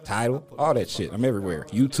 Spotify, Tidal, all that shit. I'm everywhere.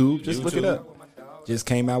 YouTube, just look it up. Just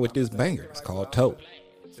came out with this banger. It's called Toe.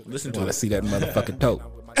 Listen to Want it. to see that motherfucking toe.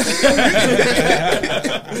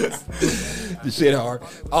 The shit hard.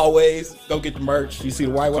 Always go get the merch. You see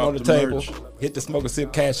the white one on the table. merch. Hit the Smoke and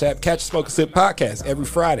Sip Cash App. Catch the Smoke and Sip podcast every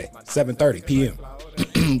Friday, 7:30 p.m.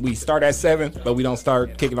 We start at 7, but we don't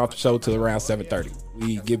start kicking off the show till around 7:30.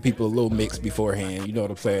 We give people a little mix beforehand. You know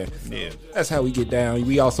what I'm saying? Yeah. That's how we get down.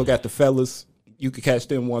 We also got the fellas. You can catch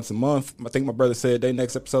them once a month. I think my brother said their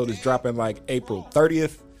next episode is dropping like April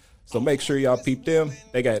 30th. So make sure y'all peep them.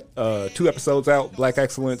 They got 2 episodes out, Black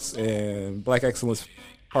Excellence and Black Excellence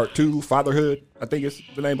Part 2, Fatherhood, I think is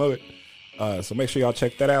the name of it. So make sure y'all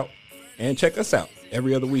check that out. And check us out.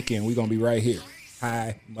 Every other weekend, we're going to be right here.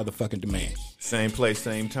 High motherfucking demand. Same place,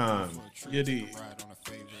 same time. You did.